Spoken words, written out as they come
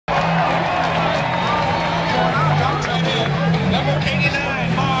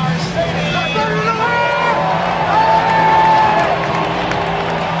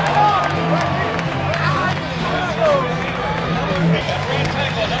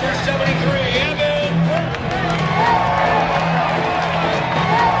73, Eben.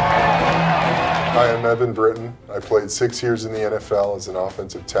 Hi, I'm Eben Britton. I played 6 years in the NFL as an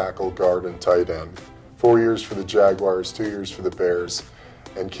offensive tackle, guard, and tight end. 4 years for the Jaguars, 2 years for the Bears.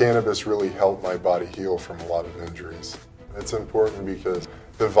 And cannabis really helped my body heal from a lot of injuries. It's important because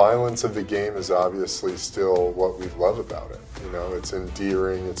the violence of the game is obviously still what we love about it. You know, it's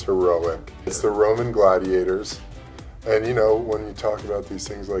endearing, it's heroic. It's the Roman gladiators. And you know, when you talk about these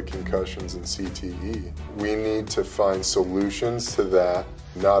things like concussions and CTE, we need to find solutions to that,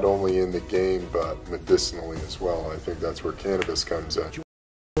 not only in the game, but medicinally as well. I think that's where cannabis comes in.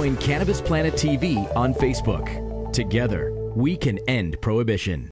 Join CannabisPlanet TV on Facebook. Together, we can end prohibition.